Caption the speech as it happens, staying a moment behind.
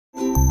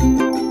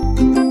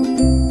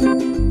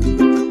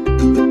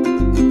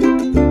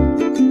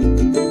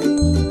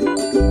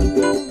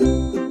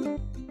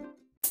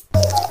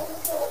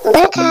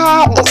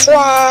haka da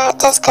zuwa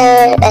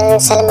taskar dan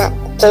Salma.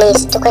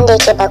 Please duk wanda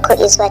yake ba ko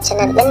zuwa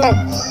channel din nan,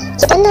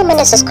 ki danna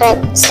mana subscribe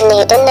sannan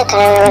ya danna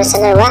karamar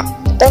sanarwa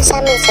don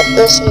samun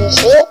sabbin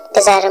shirye-shirye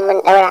da zarar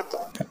mun daura.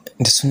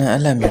 Da sunan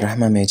Allah mai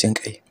rahama mai jin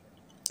kai.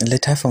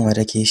 Littafin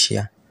Wata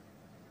Kishiya.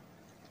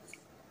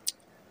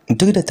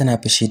 Duk da tana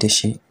fushi da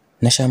shi,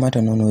 na sha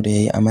mata nono da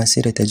yayi amma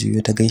sai da ta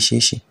juyo ta gaishe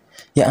shi.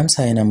 Ya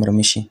amsa yana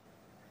murmushi.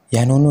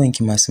 Ya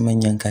nonuwanki masu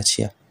manyan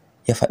kaciya.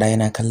 Ya faɗa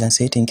yana kallon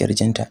saitin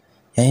kirjinta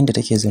yayin da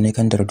take zaune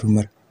kan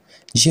dardumar.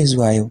 Jiya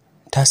zuwa yau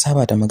ta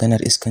saba da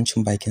maganar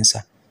iskancin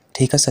bakinsa.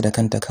 Ta yi kasa da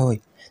kanta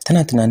kawai.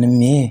 Tana tunanin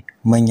meye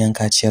manyan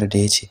kaciyar da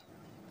yace.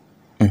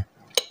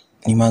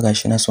 Ni ma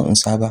gashi na so in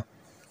saba.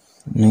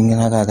 Ni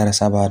na gagara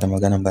sabawa da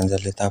maganar banzar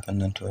littafin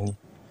nan to ni.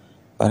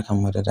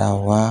 Barkanmu da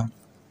dawowa.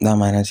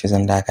 Dama na ce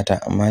zan dakata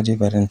amma dai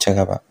bari in ci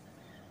gaba.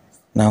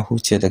 Na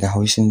huce daga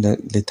haushin da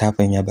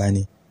littafin ya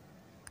bani.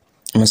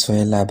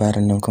 Masoyan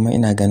labarin nan kuma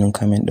ina ganin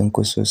comment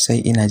ɗinku sosai,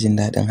 ina jin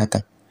daɗin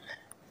hakan.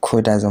 Ko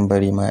da zan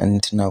bari ma in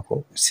tuna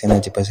ko sai na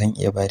ji ba zan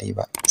iya bari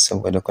ba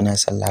saboda kuna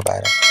son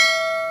labarin.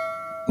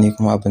 Ni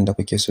kuma abin da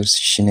kuke so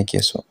shi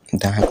nake so,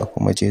 don haka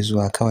kuma je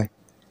zuwa kawai.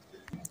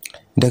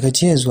 Daga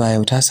jiya zuwa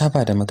yau ta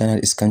saba da maganar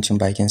iskancin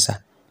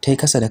bakinsa. Ta yi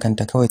kasa da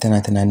kanta kawai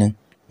tana tunanin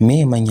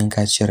me manyan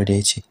kaciyar da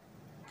ya ce.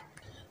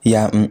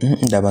 Ya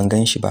da ban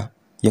gan shi ba,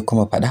 ya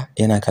kuma faɗa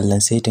yana kallon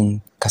saitin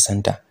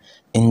kasanta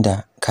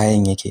inda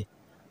kayan yake.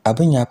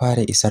 Abin ya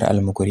fara isar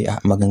almukuri'a,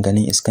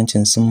 maganganun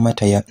iskancin sun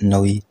mata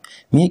nauyi.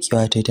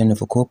 Miƙewa ta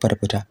nufi kofar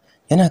fita.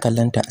 Yana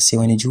kallanta sai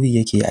wani juyi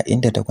yake a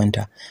inda ta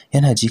kwanta.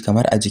 Yana ji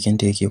kamar a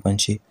jikinta yake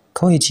kwance.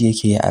 Kawai ji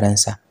yake a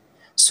ransa.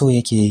 So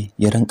yake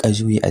ya rinka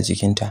juyi a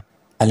jikinta.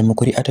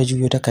 Almukuri'a ta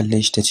juyo ta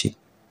kalle shi tace,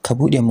 "Ka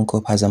bude min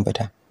kofa zan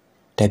fita."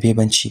 Da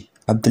bebanci,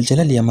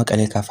 Abduljalal ya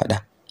makale ka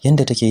faɗa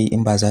yanda take yi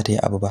in ba za ta yi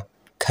abu ba.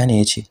 Kane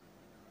yace,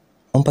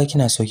 "In fa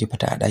kina so ki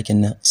fita a ɗakin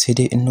nan, sai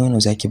dai in nono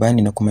zaki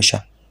bani na kuma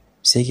sha."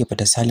 Sai ki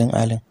fita salin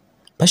alin.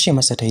 Fashe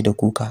masa tai da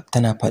kuka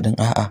tana faɗin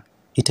a'a,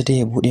 ita dai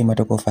ya bude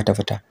mata kofa ta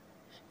fita.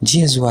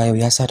 Jiya zuwa yau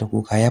ya sa ta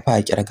kuka ya fa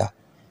a kirga.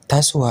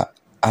 Tasowa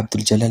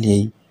Abduljalal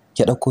yayi,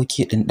 ya dauko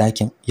ki din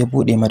ɗakin, ya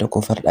bude mata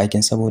kofar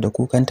ɗakin saboda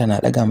kukanta na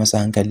daga masa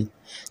hankali.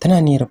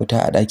 Tana niyyar fita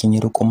a ɗakin ya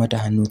riko mata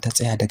hannu ta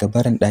tsaya daga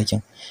barin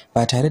ɗakin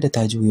ba tare da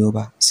ta juyo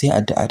ba, sai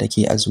addu'a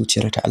take a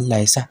zuciyarta Allah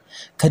ya sa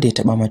kada ya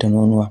taba mata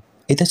nonuwa.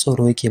 Ita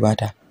tsoro yake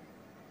bata.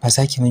 Ba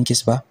za ki min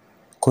kiss ba?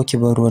 Ko ki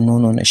bar ruwan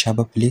nono na sha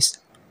ba please?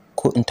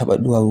 Ko in taba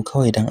duwawu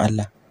kawai dan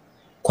Allah.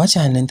 Kwace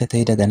hannunta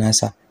tayi daga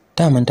nasa,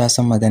 daman ta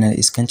san maganar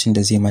iskancin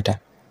da zai mata.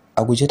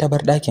 A guje ta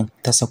bar ɗakin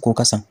ta sako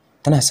kasan,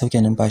 tana sauke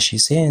numfashi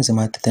sai yanzu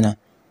ma ta tuna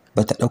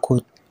bata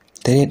dauko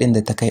tare din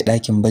da ta kai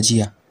ɗakin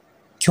bajiya.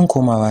 Kin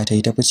komawa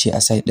tayi ta fice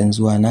a side din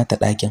zuwa nata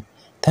ɗakin.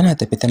 Tana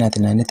tafi tana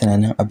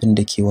tunanin abin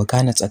da ke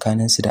wakana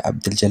tsakanin su da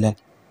Abduljalal.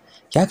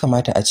 Ya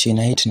kamata a ce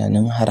nayi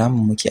tunanin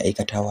haramun muke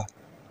aikatawa.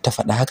 Ta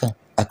faɗa hakan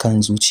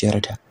akan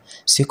zuciyarta.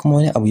 Sai kuma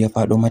wani abu ya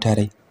faɗo mata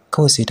rai.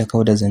 Kawai sai ta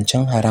kauda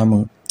zancen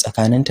haramun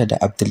tsakaninta da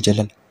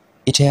Abduljalal.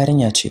 Ita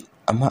yarinya ce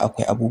amma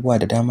akwai abubuwa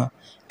da dama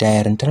da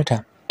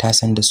yarintarta ta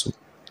san da su.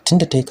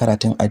 Tunda tayi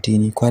karatun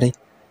addini kwarai,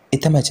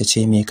 ita mace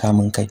ce mai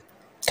kamun kai.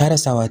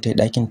 Karasawa tayi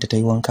ɗakin ta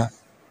tayi wanka.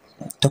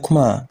 Ta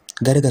kuma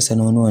gargasa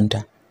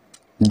nonuwanta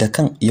da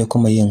kan ya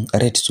kuma yin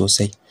red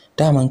sosai.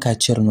 Daman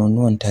kaciyar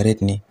nonuwanta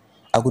red ne.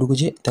 A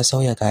gurguje ta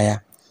sauya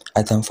kaya,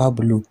 atamfa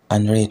blue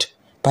and red.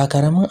 Ba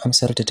karamin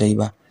amsar ta yi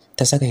ba.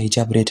 Ta saka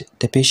hijab red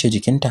ta feshe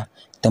jikinta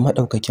da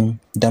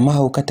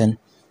mahaukatan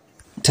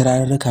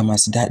turarurruka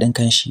masu daɗin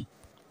kanshi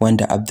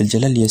wanda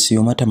Abduljalal ya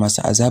siyo mata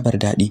masu azabar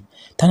daɗi.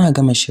 Tana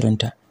gama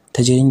shirinta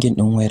ta je ringin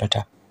ɗin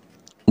wayarta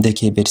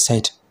dake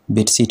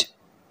bedside.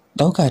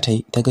 Dauka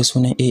tayi ta ga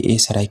sunan AA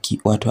Sarki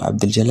wato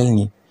Abduljalal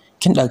ne.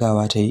 Kin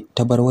dagawa tayi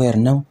ta bar wayar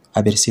nan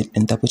a bedside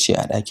ɗin ta fice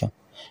a ɗakin.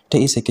 Ta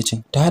isa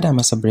kitchen ta hada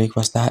masa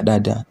breakfast, ta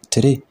hada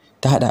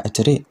a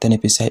tray ta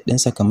nufi side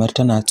ɗinsa kamar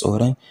tana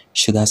tsoron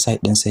shiga side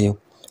ɗinsa yau.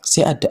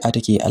 Sai addu'a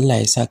take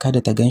Allah ya sa kada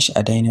ta ganshi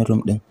a dining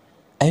room din.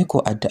 Aiko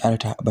addu'ar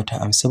ta bata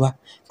amsu ba.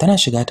 Tana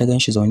shiga ta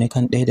ganshi zaune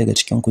kan ɗaya daga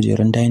cikin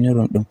kujerun dining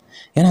room din.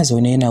 Yana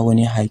zaune yana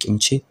wani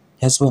hakimce,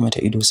 ya zuba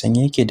mata ido,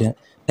 sanye yake da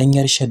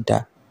danyar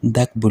shadda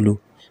dark blue.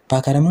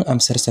 Ba karamin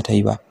amsar sa tayi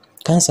ba.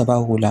 Kansa ba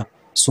hula,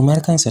 sumar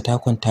kansa ta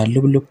kwanta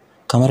lublub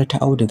kamar ta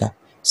auduga.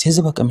 Sai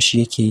zuba kamshi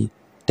yake yi.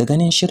 Da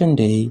ganin shirin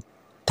da yayi,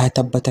 ta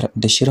tabbatar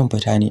da shirin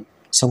fita ne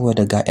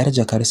saboda ga yar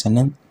jakarsa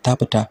nan ta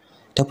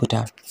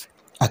fita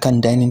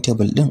akan dining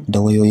table din da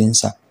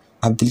wayoyinsa.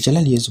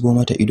 Abduljalal ya zubo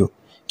mata ido.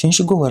 Tun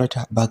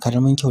shigowarta ba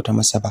karamin kyauta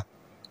masa ba.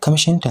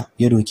 Kamshinta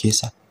ya doke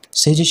sa.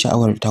 Sai ji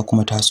sha'awar ta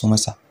kuma taso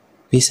masa.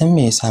 Bai san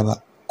me yasa ba,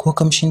 ko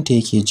kamshinta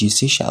yake ji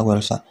sai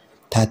sha'awarsa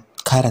ta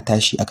kara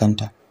tashi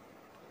akanta.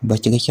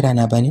 Baki ga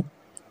kirana bane?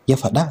 Ya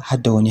faɗa har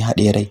da wani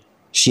haɗe rai.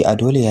 Shi a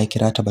dole ya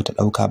kira ta bata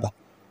dauka ba.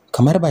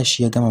 Kamar ba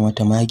shi ya gama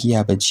mata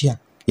magiya ba jiya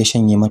ya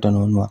shanye mata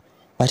nonuwa.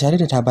 Ba tare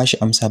da ta bashi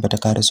amsa ba ta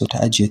karaso ta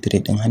ajiye tire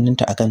din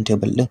hannunta akan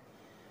table din.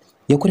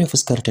 Ya kure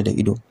fuskarta da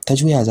ido, ta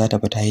juya za ta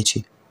fita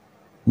yace,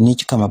 "Ni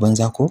kika ma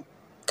banza ko?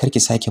 Kar ki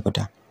sake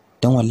fita.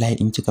 Dan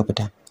wallahi in kika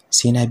fita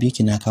sai na bi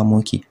ki na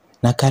kamo ki,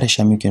 na kare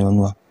sha miki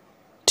nonuwa."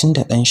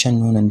 tunda dan shan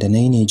nonon da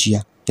nayi ne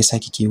jiya ya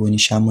saki ke wani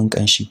shamun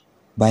kanshi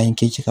bayan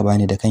ke kika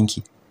bani da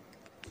kanki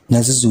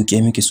na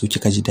zuzzuke miki su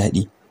kika ji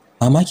dadi.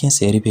 Mamakin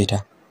sa ya rufe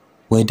ta.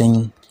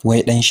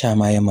 Wai dan sha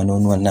ma ya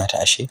manonuwan nata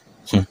ashe.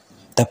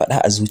 Ta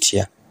faɗa a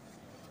zuciya.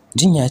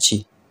 Jin ya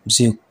ce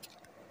zai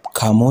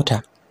kamo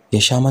ta ya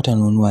sha mata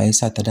nonuwa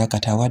yasa ta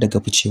dakatawa daga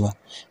ficewa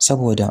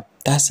saboda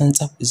ta san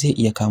tsaf zai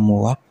iya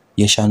kamowa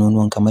ya sha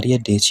nonuwan kamar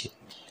yadda ya ce.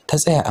 Ta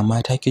tsaya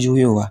amma ta ki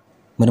juyowa,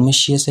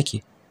 murmushi ya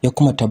sake ya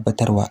kuma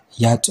tabbatarwa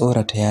ya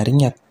tsorata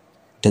yarinyar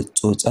da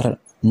tsotsar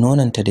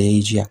nonanta da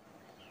yayi jiya.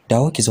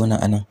 Dawo ki zauna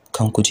anan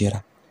kan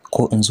kujera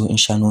ko in zo in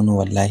sha nono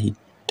wallahi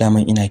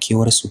daman ina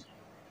kewar su.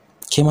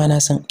 Ke ma na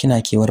san kina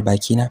kewar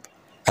bakina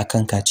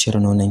akan kaciyar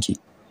nononki.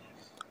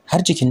 Har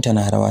jikinta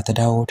na rawa ta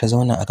dawo ta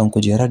zauna akan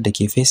kujerar da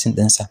ke facing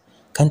ɗinsa,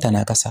 kanta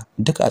na kasa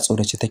duk a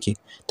tsorace take,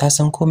 ta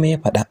san komai ya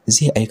faɗa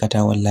zai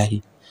aikata wallahi.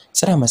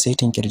 Tsira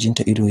masaitin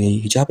kirjinta ido yayi,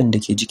 hijabin da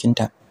ke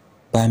jikinta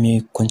ba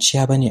mai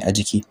kwanciya bane a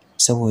jiki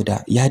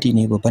saboda yadi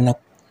ne babba na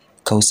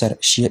kausar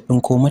shi ya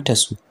dinko mata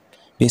su.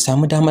 Bai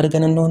samu damar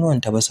ganin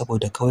nonuwanta ba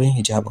saboda kaurin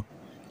hijabin.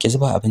 Ki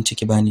zuba abinci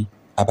ki bani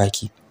a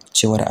baki,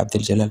 cewar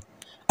Abduljalal.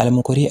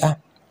 Almukuri'a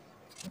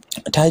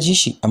ta ji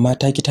shi amma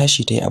ta ki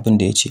tashi ta yi abin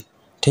da ya ce.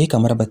 Ta yi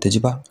kamar bata ji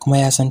ba kuma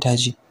ya san ta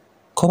ji.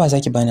 Ko ba za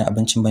ki bani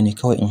abincin bane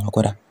kawai in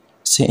hakura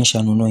sai in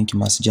sha nonuwanki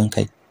masu jan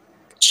kai.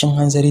 Cikin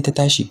hanzari ta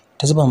tashi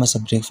ta zuba masa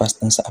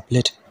breakfast ɗinsa a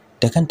plate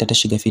da kanta ta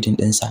shiga feeding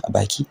ɗinsa a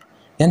baki.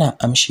 Yana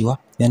amshiwa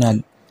yana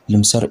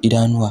lumsar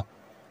idanuwa.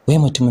 Wai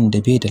mutumin da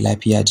bai da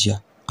lafiya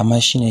jiya amma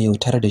shine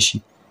yautar da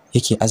shi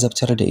yake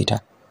azabtar da ita.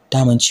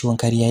 Daman ciwon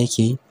kariya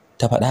yake yi,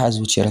 ta faɗa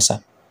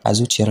a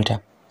zuciyarta.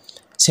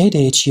 Sai da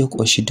ya ci ya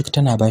koshi duk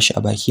tana bashi a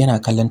baki yana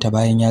kallon ta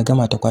bayan ya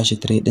gama ta kwashe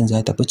tray din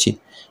za ta fice.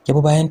 Ya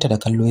bi bayanta da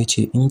kallo ya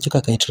ce in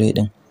kika kai tray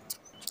din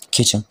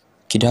kitchen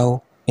ki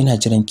dawo ina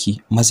jiran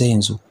ki maza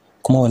yanzu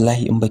kuma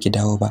wallahi in baki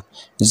dawo ba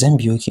zan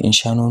biyo ki in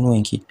sha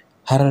nonuwanki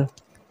har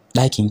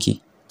ɗakin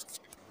ki.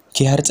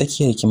 Ki har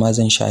tsakiyar ki ma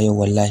zan sha yau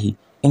wallahi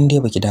in dai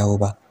baki dawo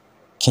ba.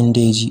 Kin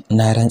dai ji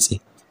na rantse.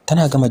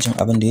 Tana gama jin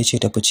abin da yace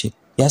ta fice.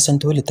 Ya san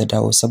dole ta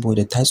dawo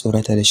saboda ta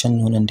tsorata da shan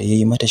nonon da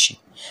yayi mata shi.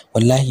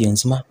 Wallahi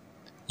yanzu ma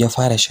ya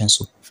fara shan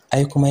su.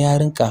 Ai kuma ya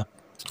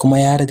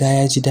riga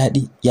ya ji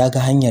dadi ya ga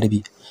hanyar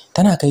bi.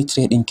 Tana kai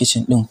tray din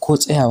kitchen din ko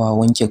tsayawa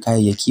wanke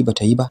kayayyaki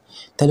bata yi ba.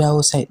 Ta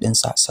dawo side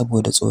ɗinsa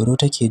saboda tsoro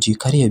take ji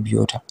kar ya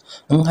biyo ta.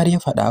 In har ya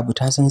faɗa abu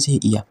ta san zai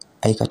iya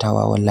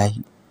aikatawa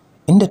wallahi.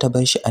 Inda ta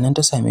bar shi anan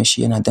ta same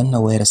shi yana danna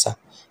wayarsa.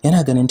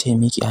 Yana ganin ta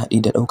miki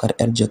haɗi da ɗaukar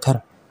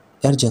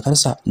yar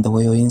jakarsa da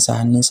wayoyinsa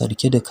hannunsa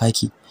rike da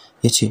kaki.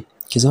 Yace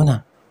ki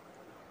zauna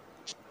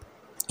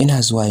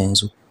ina zuwa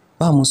yanzu.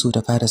 Ba musu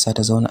ta karasa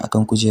ta zauna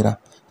akan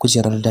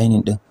kujerar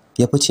dining din.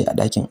 Ya fice a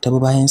ɗakin ta bi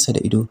bayansa da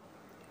ido.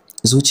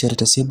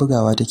 Zuciyarta sai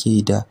bugawa take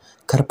yi da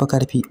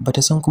karfi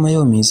bata san kuma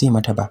yau me zai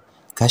mata ba.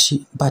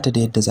 Gashi bata da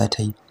yadda za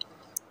ta yi.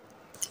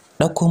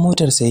 Ɗauko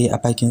motar sa yayi a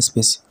parking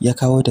space ya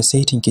kawo ta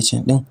saitin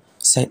kitchen din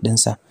side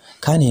ɗinsa.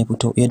 Kana ya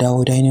fito ya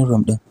dawo dining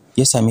room din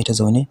ya same ta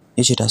zaune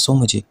ya ce ta so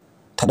mu je.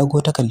 Ta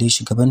dago ta kalle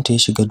shi gabanta ya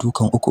shiga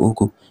dukan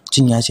uku.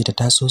 Jin ya ce ta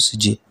taso su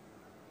je.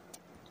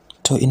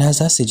 To ina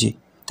za su je?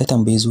 Ta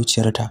tambaye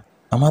zuciyarta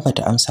amma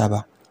bata amsa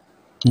ba.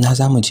 Ina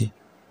za mu je?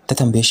 Ta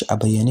tambaye shi a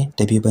bayyane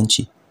da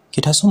bebanci.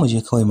 Ki taso mu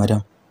je kawai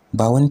madam.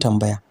 Ba wani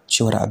tambaya,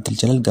 cewar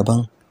Abdul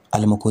gaban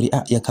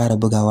almukuri'a ya kara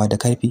bugawa da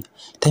karfi.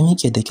 Ta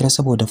miƙe da kira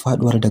saboda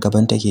faduwar da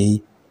gaban take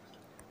yi.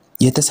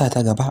 Ya tasa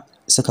ta gaba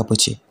suka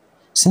fice.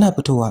 Suna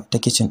fitowa ta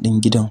kitchen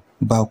din gidan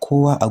ba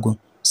kowa a gun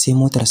sai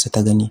motarsa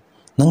ta gani.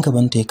 Nan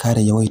gaban ta ya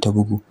kara yawaita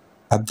bugu.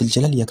 Abdul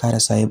ya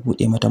karasa ya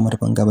bude mata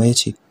murfin gaba ya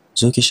ce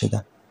zo ki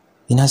shiga.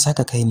 Ina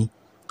saka kai ni?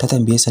 Ta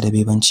tambaye sa da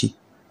bebanci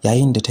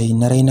yayin da ta yi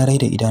narai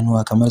da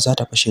idanuwa kamar za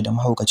ta fashe da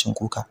mahaukacin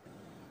kuka.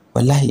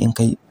 Wallahi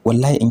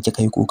in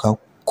kika yi kuka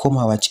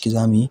komawa ciki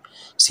zamu yi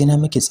sai na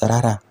miki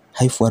tsirara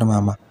haifuwar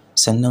mama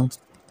sannan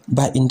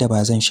ba inda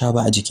ba zan sha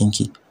ba a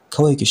jikinki.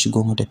 Kawai ki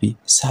shigo mu tafi.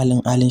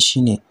 Salin alin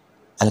shine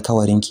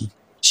alkawarinki,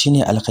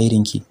 shine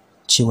alkhairinki,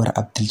 cewar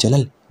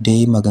Abdul da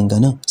yayi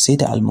maganganun sai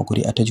da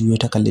almukuri'a ta juyo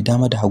ta kalli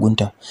dama da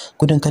hagunta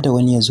gudun kada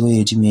wani ya zo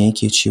ya ji me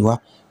yake cewa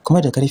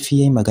kuma da karfi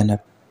yayi maganar.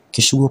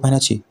 Ki shigo fa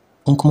nace.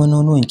 In kuma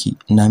nonuwanki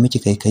na miki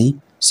kaikayi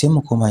sai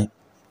mu koma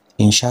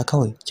in sha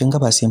kawai kin ga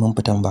ba sai mun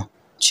fitan ba,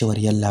 cewar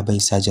yalla bai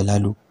sa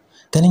Jalalu.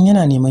 Ganin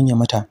yana neman ya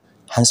mata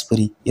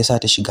handsfree yasa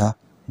ta shiga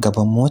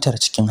gaban motar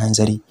cikin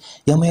hanzari.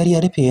 Ya mayar ya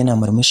rufe yana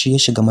murmushi ya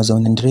shiga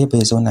mazaunin direba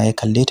ya zauna ya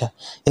kalle ta.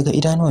 Yaga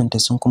idanuwanta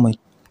sun kuma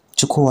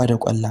cikowa da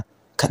kwalla.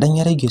 Kadan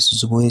ya rage su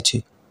zubo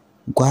yace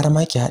gwara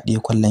ma ki haɗiye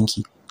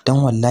kwallanki dan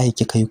wallahi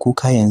kika yi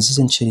kuka yanzu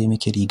zan cire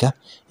miki riga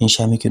in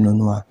sha miki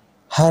nonuwa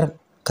har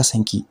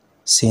kasanki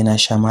sai na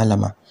sha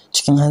malama.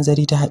 Cikin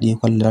hanzari ta haɗiye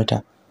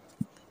kwallarta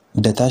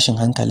da tashin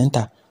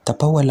hankalinta ta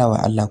fawwala wa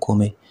Allah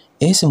komai.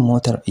 Esin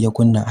motar ya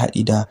kunna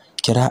haɗi da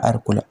kira'ar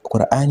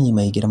Qur'ani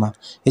mai girma.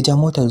 Ya ja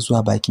motar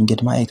zuwa bakin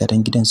gate.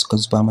 Ma'aikatan gidan suka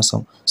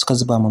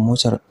zuba ma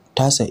motar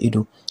tasa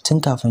ido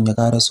tun kafin ya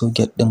karaso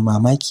gate din.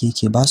 Mamaki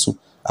yake basu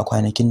a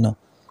kwanakin nan.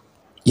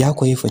 Ya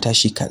koyi fita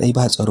shi kadai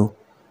ba tsaro.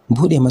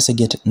 bude masa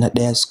gate na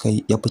daya suka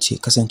yi ya fice,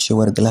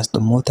 kasancewar glass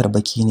din motar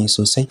baki ne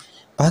sosai,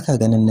 baka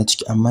ganin na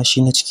ciki amma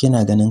shi na ciki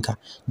yana ganin ka,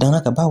 dan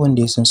haka ba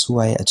wanda ya san su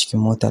waye a cikin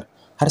motar.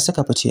 Har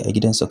suka fice a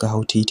gidan suka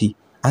hau titi.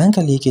 A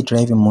hankali yake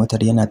driving motar,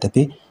 yana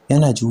tafe,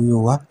 yana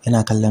juyowa,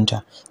 yana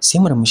kallanta, sai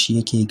murmushi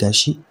yake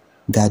gashi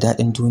ga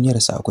dadin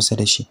duniyarsa a kusa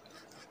da shi.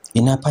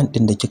 Ina fan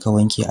din da kika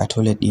wanke a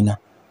toilet dina,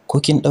 ko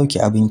kin dauki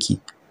abinki?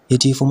 Ya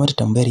jefo mata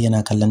tambayar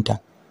yana kallanta,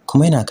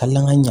 kuma yana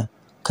kallon hanya.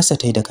 Kasa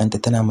tai da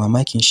kanta tana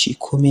mamakin shi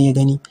komai ya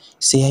gani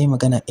sai yayi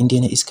magana inda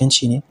na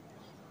iskanci ne.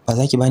 Ba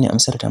za ki bani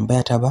amsar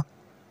tambayata ba,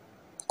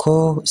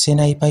 ko sai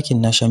nayi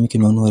fakin na sha miki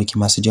nonuwarki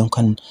masu jan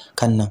kan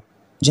nan?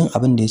 Jin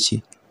abin da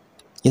yace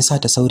ya sa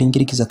ta saurin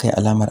girgiza kai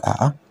alamar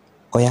a'a.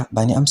 Oya,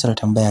 bani amsar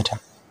tambayata.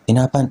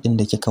 Ina fan din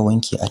da kika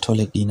wanke a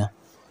toilet dina?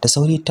 Da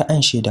sauri ta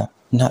anshe da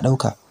na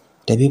dauka.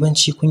 Da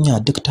bebanci kunya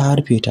duk ta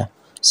harfe ta.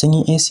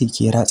 Sanyin AC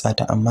ke ratsa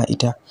ta amma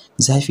ita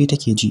zafi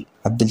take ji.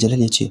 Abduljalal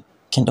yace,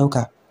 kin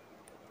dauka?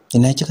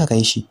 Ina kika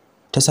kai shi?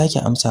 Ta sake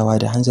amsawa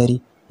da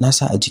hanzari, na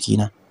sa a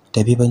jikina.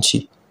 Da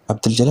bebanci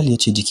Abduljalal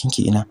yace,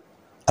 jikinki ina?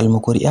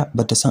 Almukuriya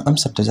bata san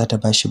amsar da za ta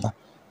bashi ba,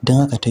 don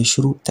haka ta yi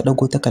shiru, ta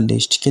dago ta kalle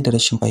shi cike da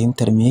rashin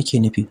fahimtar me yake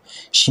nufi.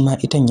 Shi ma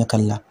itan ya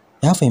kalla,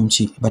 ya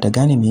fahimci bata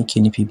gane me yake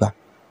nufi ba.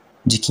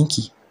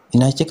 Jikinki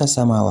ina kika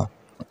samawa?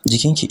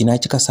 Jikinki ina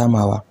kika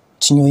samawa?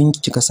 Cinyoyinki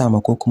kika sama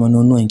ko kuma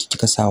nonuwanki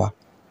kika sawa?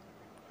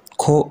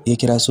 Ko ya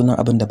kira sunan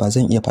abin da ba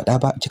zan iya faɗa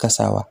ba kika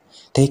sawa?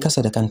 Ta yi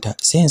kasa da kanta,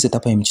 sai yanzu ta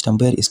fahimci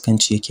tambayar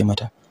iskanci yake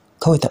mata.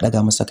 Kawai ta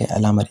daga masa kai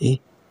alamar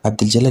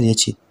Abdul ya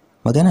ce,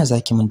 magana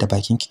zaki min da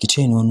bakinki,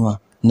 kice nonuwa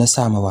na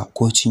samawa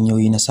ko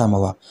cinyoyi na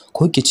samawa,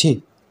 ko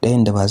kice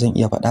ɗayan da ba zan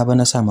iya faɗa ba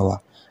na samawa.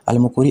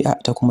 Almukuri'a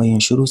ta kuma yin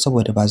shiru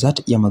saboda ba za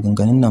ta iya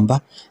maganganun nan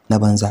ba na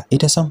banza.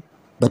 Ita sam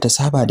bata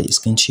saba da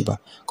iskanci ba,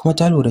 kuma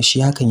ta lura shi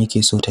hakan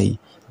yake so ta yi,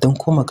 don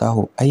ko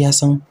makaho ai ya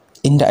san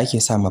inda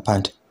ake sa ma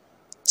pant.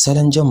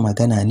 Salon jan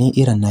magana ne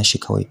irin nashi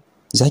kawai.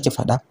 Zaki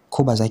faɗa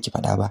ko ba zaki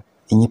faɗa ba?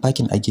 In yi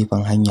parking a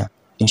gefen hanya,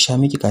 in sha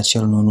miki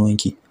kaciyar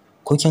nonuwanki,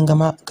 ko kin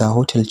gama ga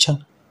hotel can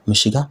mu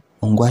shiga,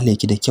 in gwale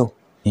ki da kyau,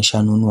 in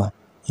sha nonuwa,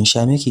 in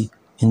sha miki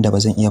inda ba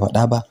zan iya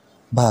faɗa ba.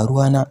 Ba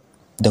ruwana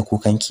da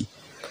kukanki,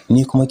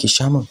 ni kuma ki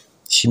sha min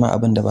shi ma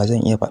abin da ba zan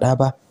iya faɗa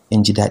ba,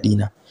 in ji daɗi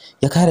na.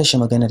 Ya kare shi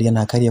maganar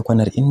yana karya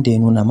kwanar inda ya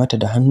nuna mata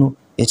da hannu,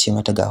 ya ce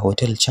mata ga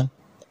hotel can.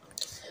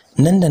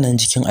 Nan da nan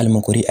jikin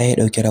almukuri ya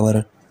ɗauki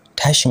rawar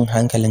tashin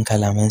hankalin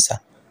kalamansa.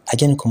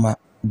 Again kuma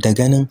da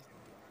ganin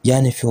ya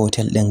nufi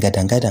hotel ɗin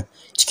gadan-gadan,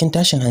 cikin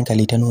tashin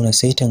hankali ta nuna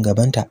saitin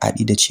gabanta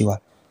aɗi da cewa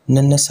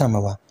nan na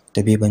samawa.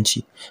 Da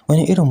bebanci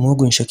wani irin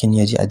mugun shakin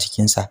ya ji a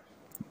jikinsa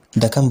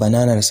da kan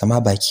bananarsa ma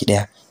baki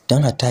ɗaya,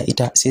 don hatta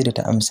ita sai da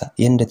ta amsa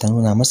yanda ta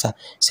nuna masa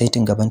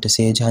saitin gabanta,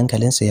 sai ya ji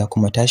hankalinsa ya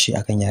kuma tashi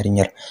akan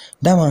yarinyar.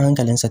 Daman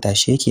hankalinsa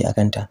tashi yake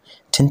akan ta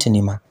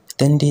tuntuni ma,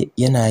 dan dai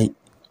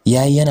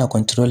yana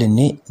controlling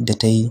ne da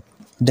ta yi,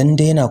 dan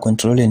dai yana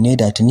controlling ne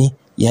da tuni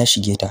ya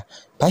shige ta.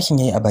 Parking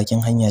yayi a bakin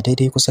hanya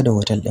daidai kusa da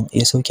hotel din,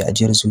 ya sauke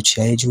ajiyar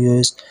zuciya, ya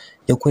juyo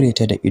ya kure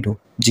ta da ido.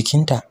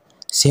 Jikinta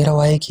sai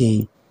rawa yake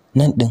yi.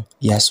 Nan din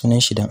ya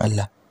sunan shi dan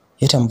Allah?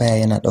 Ya tambaya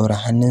yana daura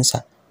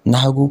hannunsa na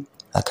hagu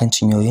akan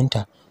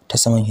cinyoyinta ta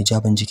saman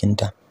hijabin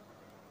jikinta.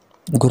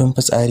 Gurin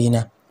fitsari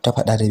na, ta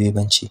faɗa da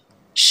bebanci.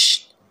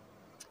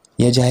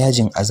 Ya ja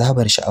yajin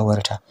azabar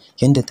sha'awarta,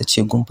 yanda ta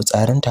ce gun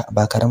fitsarinta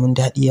ba karamin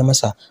daɗi ya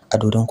masa a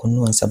dodon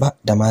kunnuwansa ba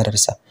da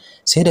mararsa.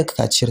 Sai da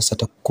kaciyarsa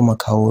ta kuma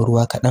kawo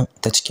ruwa kaɗan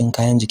ta cikin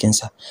kayan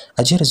jikinsa.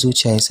 Ajiyar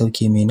zuciya ya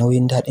sauke mai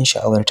nauyin daɗin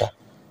sha'awarta.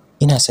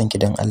 Ina son ki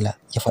dan Allah,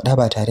 ya faɗa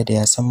ba tare da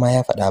ya san ma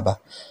ya faɗa ba.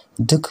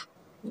 Duk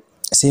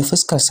sai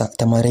fuskarsa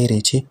ta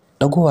maraice,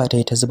 dagowa ta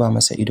yi ta zuba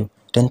masa ido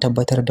don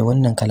tabbatar da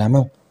wannan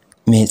kalaman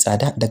mai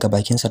tsada daga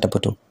bakinsa ta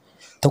fito.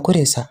 Ta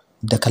kure sa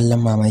da kallon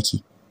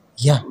mamaki.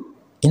 Ya,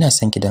 ina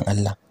son ki dan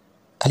Allah.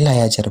 Allah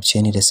ya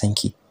jarabce ni da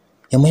sanki.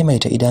 Ya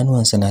maimaita,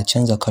 idanuwansa na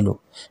canza kalo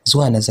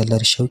zuwa na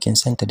zallar shaukin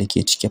santa da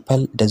ke cike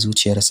fal da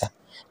zuciyarsa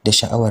da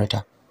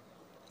sha'awarta.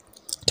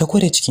 Ta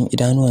kure cikin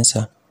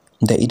idanuwansa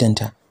da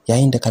idanta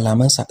yayin da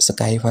kalamansa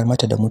suka haifar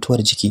mata da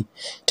mutuwar jiki.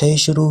 Ta yi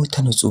shiru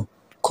ta nutsu,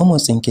 ko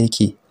motsin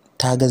kirki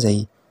ta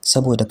gazayi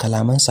saboda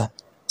kalamansa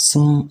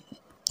sun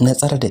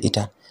natsar da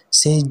ita.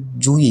 Sai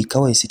juyi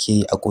kawai suke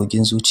yi a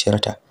kogin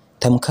zuciyarta,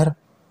 tamkar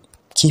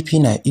kifi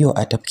na iyo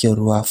a tafkin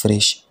ruwa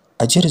fresh.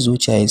 Ajiyar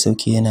zuciya ya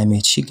sauke yana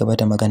mai ci gaba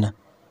da magana.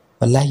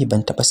 Wallahi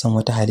ban taɓa san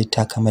wata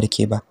halitta kamar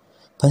ke ba.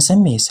 Ban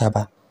san me yasa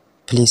ba.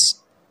 Please,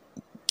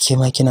 ke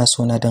ma kina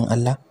so na dan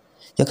Allah?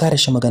 Ya kare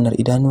shi maganar,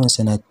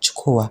 idanuwansa na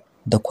cikowa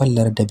da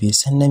kwallar da bai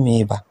san na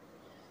meye ba.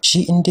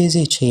 Shi in dai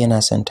zai ce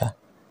yana santa,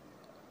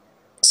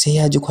 sai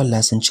ya ji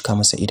kwalla sun cika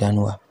masa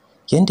idanuwa.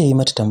 Yanda yi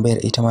mata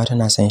tambayar ita ma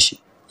tana san shi,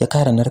 ya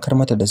kara narkar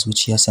mata da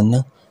zuciya,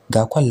 sannan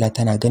ga kwalla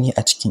tana gani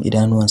a cikin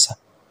idanuwansa.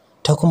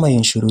 Ta kuma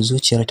yin shiru,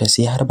 zuciyarta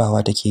sai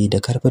harbawa take yi da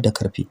karfi da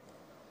karfi.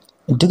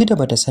 Duk da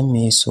bata san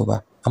me yaso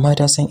ba, amma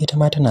ta san ita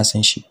ma tana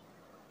san shi.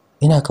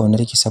 Ina kaunar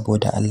ki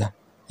saboda Allah,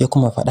 ya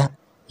kuma faɗa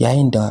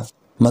yayin da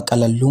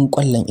makalallun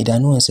kwallon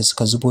idanuwansa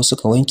suka zubo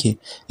suka wanke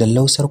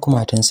lallausar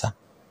kumatunsa.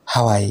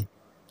 Hawaye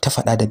ta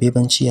faɗa da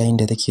bebanci yayin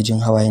da take jin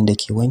hawayen da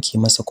ke wanke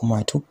masa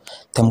kumatu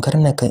tamkar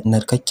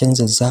narkakken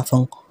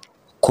zazzafan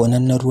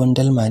konan ruwan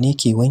dalma ne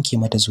ke wanke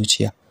mata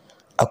zuciya.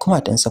 A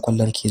kumatunsa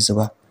kwallar ke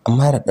zuba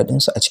amma raɗaɗin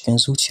su a cikin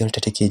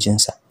zuciyarta take jin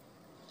sa.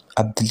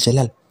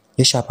 Abdul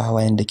ya shafa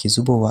hawayen da ke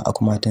zubowa a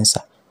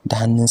kumatunsa da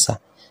hannunsa,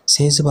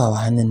 sai ya zuba wa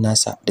hannun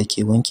nasa da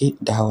ke wanke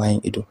da hawayen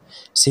ido,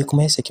 sai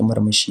kuma ya saki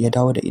murmushi ya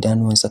dawo da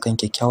idanuwansa kan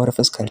kyakkyawar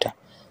fuskarta.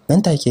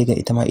 Nan take ga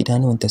ita ma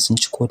idanuwanta sun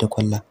ciko da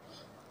kwalla.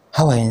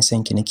 Hawayen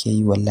sanki nake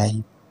yi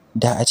wallahi,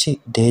 da a ce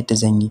da yadda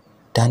zan yi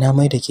da na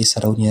mai da ke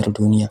sarauniyar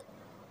duniya.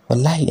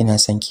 Wallahi ina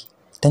sanki,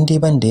 dan dai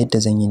ban da yadda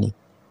zan yi ne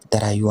da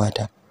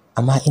rayuwata,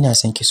 amma ina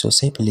sanki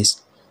sosai please.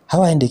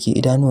 Hawayen da ke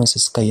idanuwansa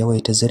suka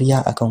yawaita zuriya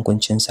akan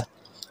kuncinsa.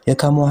 Ya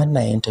kamo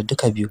hannayenta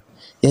duka biyu,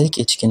 ya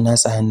rike cikin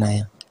nasa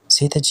hannayen,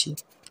 sai ta ce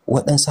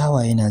waɗansu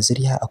hawaye na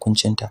zuriya a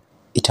kuncinta.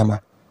 Ita ma,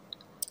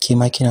 ke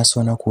ma kina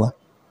so na kuwa?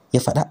 Ya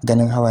faɗa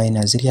ganin hawaye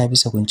na zuriya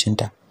bisa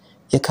kuncinta.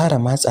 Ya kara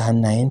matsa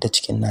hannayenta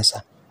cikin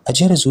nasa.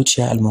 Ajiyar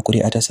zuciya almakuri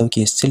a ta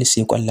sauke, still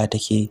sai kwalla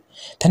take yi.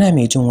 Tana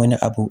mai jin wani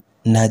abu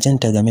na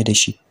janta game da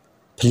shi.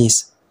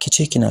 Please,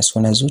 kice kina so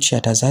na,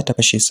 zuciyata za ta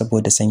fashe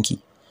saboda sanki.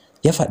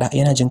 Ya faɗa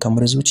yana jin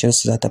kamar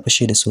zuciyarsa za ta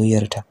fashe da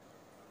soyayyarta.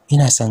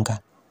 Ina son ka,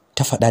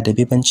 ta faɗa da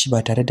bebanci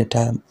ba tare da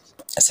ta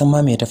san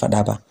ma me ta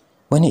faɗa ba.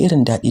 Wani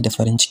irin daɗi da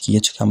farin ciki ya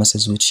cika masa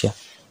zuciya.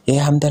 Yayi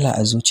hamdala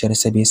a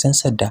zuciyarsa, bai san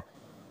sadda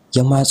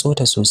ya matso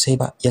ta sosai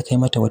ba, ya kai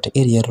mata wata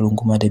iriyar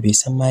runguma da bai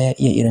san ma ya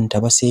iya irin ta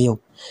ba sai yau.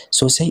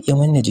 Sosai ya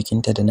manne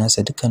jikinta da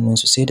nasa,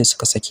 dukkaninsu sai da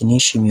suka saki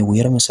nishi mai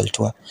wuyar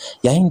misaltuwa,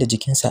 yayin da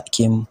jikinsa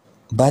ke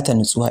bata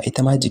nutsuwa,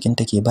 ita ma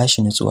jikinta ke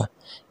bashi nutsuwa.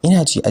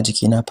 Ina ji a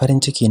jikina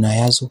farin ciki na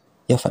yazo,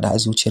 ya faɗa a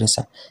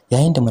zuciyarsa,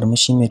 yayin da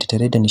murmushi mai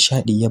tattare da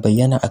nishadi ya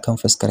bayyana akan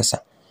fuskarsa.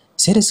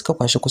 Sai da suka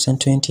kwashi kusan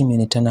 20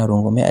 minutes tana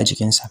rungume a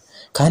jikinsa,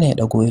 kana ya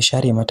dago ya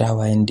share mata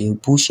hawayen da ya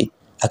bushe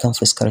akan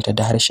fuskarta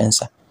da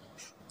harshensa.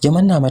 Ya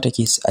manna mata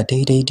kiss a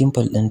daidai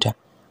dimple ɗinta,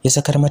 ya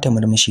sakar mata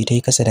murmushi ta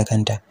yi kasa da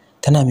kanta,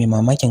 tana mai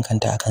mamakin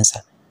kanta a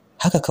kansa.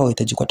 Haka kawai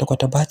ta ji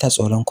kwata-kwata ba ta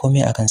tsoron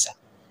komai a kansa,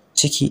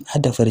 ciki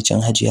har da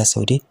farcin Hajiya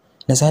Saude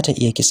na za ta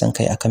iya kisan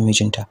kai akan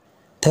mijinta.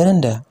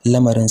 Taran da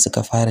lamarin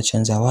suka fara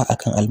canzawa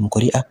akan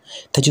almukuri'a,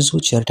 ta ji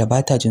zuciyarta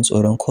ba ta jin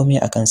tsoron komai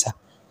a kansa.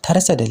 Ta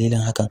rasa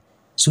dalilin hakan,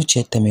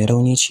 zuciyarta mai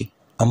rauni ce,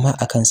 amma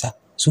a kansa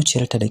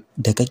zuciyarta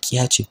da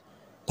gaggiya ce.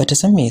 Bata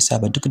san me yasa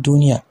ba duk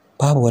duniya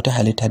babu wata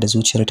halitta da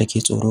zuciyarta ke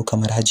tsoro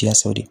kamar Hajiya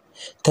Saude.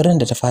 Taran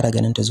da ta fara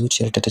ganin ta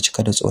zuciyarta ta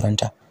cika da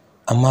tsoronta,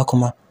 amma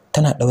kuma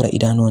tana daura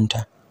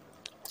idanuwanta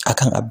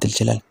akan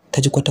Abduljalal,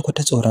 ta ji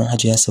kwata-kwata tsoron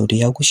Hajiya Saude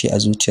ya gushe a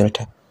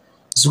zuciyarta.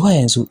 Zuwa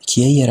yanzu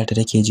kiyayyar ta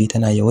take ji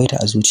tana yawaita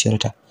a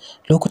zuciyarta.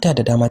 Lokuta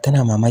da dama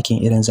tana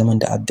mamakin irin zaman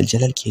da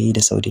Abduljalal ke yi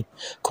da Saude,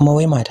 kuma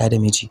wai mata da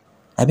miji.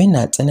 Abin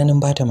na tsananin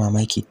bata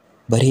mamaki.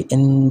 Bari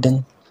in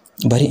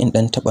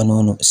dan taba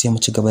nono sai mu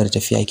ci gaba da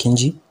tafiya, kin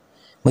ji?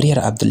 Muryar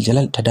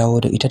Abduljalal ta dawo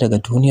da ita daga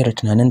duniyar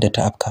tunanin da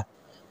ta afka.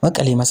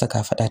 Makale masa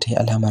kafada ta yi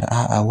alamar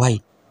a'a, why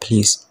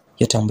please,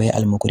 ya tambaye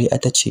almukuri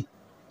ta ce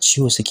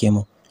ciwo suke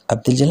mun.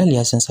 Abduljalal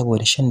ya san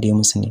saboda shan da ya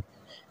musu ne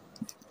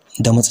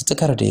da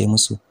mutsutsukar da ya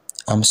musu.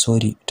 I'm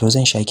sorry, to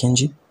zan sha, kin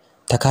ji?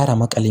 Ta kara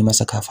makale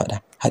masa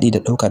kafada, hadi da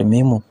daukar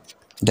memo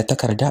da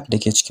takarda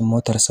dake cikin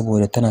motar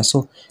saboda tana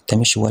so ta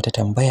mishi wata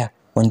tambaya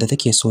wanda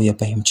take so ya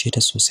fahimce ta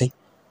sosai.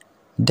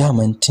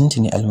 Daman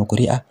tintini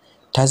almukuri'a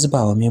ta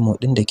zuba wa memo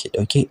din da ke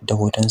dauke da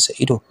hotonsa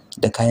ido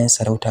da kayan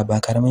sarauta ba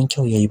karamin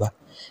kyau yayi ba.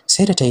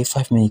 Sai da ta yi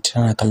 5 minutes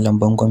tana kallon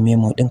bangon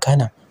memo din,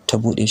 kana ta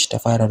bude shi ta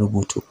fara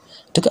rubutu.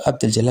 Duka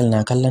Abduljalal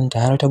na kallon ta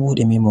har ta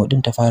bude memo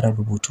din ta fara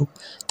rubutu,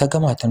 ta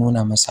gama ta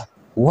nuna masa.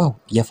 Wow,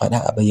 ya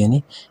faɗa a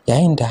bayyane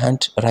yayin da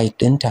handwrite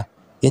ɗinta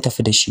ya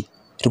tafi da shi.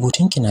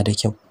 Rubutunki na da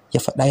kyau, ya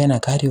faɗa yana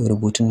karewa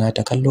rubutun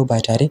nata kallo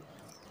ba tare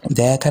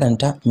da ya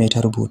karanta mai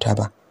ta rubuta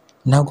ba.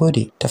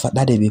 Nagode, ta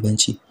faɗa da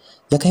bebanci.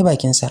 Ya kai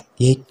bakinsa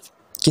ya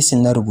kisin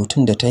na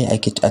rubutun da ta yi a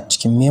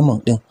cikin memon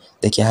ɗin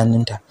da ke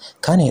hannunta.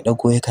 Kana ya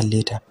ɗago ya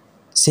kalle ta,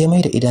 sai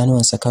mai da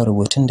idanuwansa kan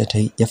rubutun da ta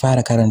yi ya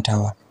fara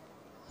karantawa.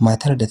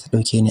 Matar da ta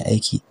ɗauke ni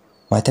aiki,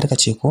 matarka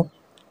ce ko?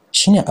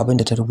 Shine abin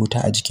da ta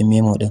rubuta a jikin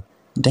memo ɗin.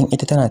 Dan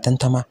ita tana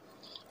tantama.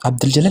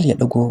 Abduljalal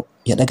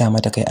ya daga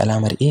mata kai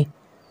alamar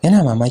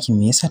yana mamakin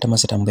me yasa ta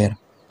masa tambayar.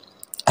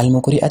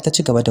 Almukuri ta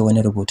ci gaba da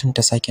wani rubutun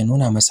ta sake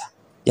nuna masa.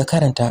 Ya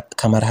karanta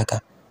kamar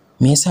haka: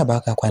 me yasa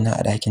baka kwana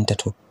a ɗakin ta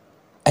to?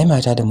 Ai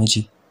mata da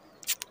miji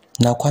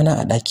na kwana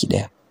a ɗaki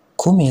ɗaya.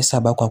 Ko me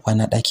yasa bakwa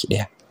kwana ɗaki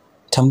ɗaya?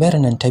 Tambayar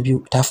nan ta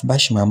biyu ta fi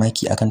bashi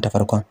mamaki akan ta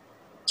farkon.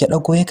 Ya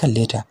dago ya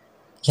kalle ta.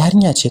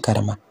 Yarinya ce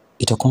karama,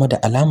 ita kuma da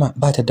alama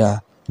bata da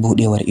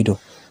budewar ido.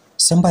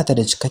 San bata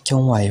da cikakken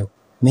wayo.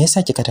 Me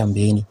yasa kika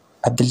tambaye ni?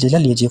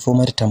 Abduljalal ya jefo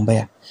mata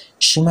tambaya.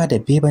 Shi ma da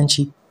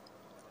bebanci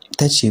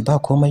tace ba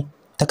komai.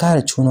 Ta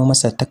kara cuno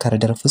masa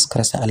takardar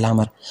fuskar sa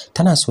alamar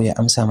tana so ya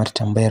amsa mata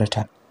tambayar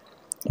ta.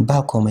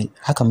 Ba komai,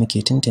 haka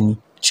muke tuntuni,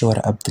 cewar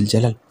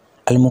Abduljalal.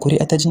 Almukuri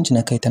ta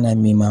jinjina kai tana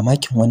mai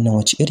mamakin wannan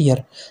wace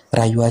iriyar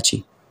rayuwa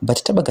ce. Bata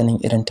taba ganin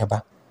irin ta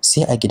ba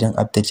sai a gidan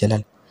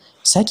Abduljalal.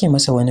 Sake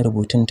masa wani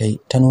rubutun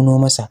ta nuno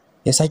masa,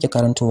 ya sake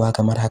karantowa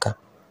kamar haka: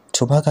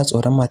 to baka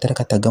tsoron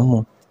matarka ta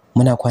ganmu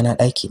muna kwana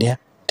daki daya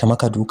ta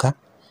maka duka?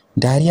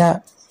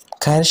 Dariya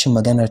karshen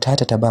maganar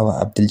tata ta bawa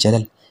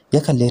Abduljalal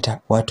ya kalle ta,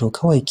 wato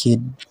kawai ke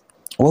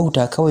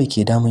wauta kawai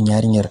ke damun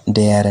yarinyar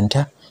da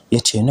yaranta.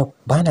 Yace no,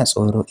 bana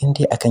tsoro in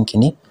dai akan ki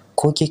ne,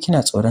 ko ke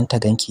kina tsoron ta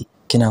ganki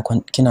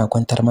kina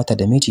kwantar mata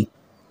da miji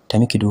ta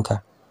miki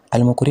duka.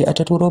 Almakuri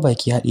ta turo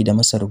baki haɗi da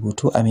masa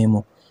rubutu a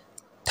memo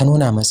ta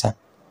nuna masa.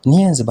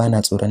 Ni yanzu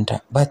bana tsoron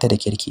ta, bata da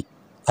kirki.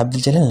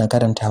 Abdul na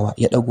karantawa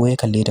ya dago ya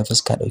kalle da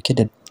fuska dauke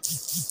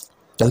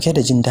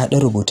da jin dadin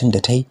rubutun da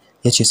tai.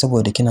 Yace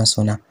saboda kina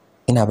sona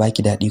ina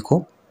baki dadi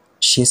ko,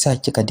 shi yasa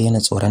kika daina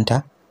tsoron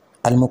ta?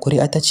 Almakuri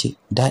ta ce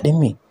dadin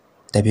me?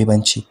 Da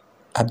bebanci.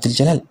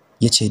 Abdul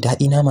yace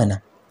dadi na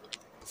mana.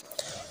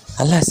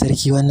 Allah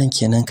sarki, wannan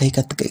kenan kai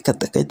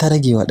ta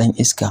rage wa dan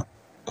iska.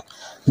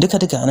 Duka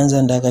anan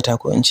zan dagata,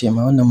 ko in ce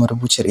ma wannan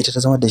marubuciyar ita ta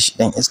zama da shi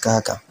dan iska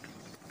haka.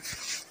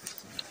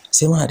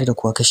 Sai mun haɗu da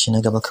kuwa kashi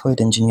na gaba kawai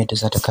don jin yadda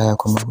za ta kaya,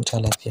 kuma huta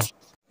lafiya.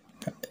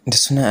 Da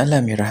sunan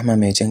Allah mai rahama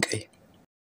mai jin ƙai.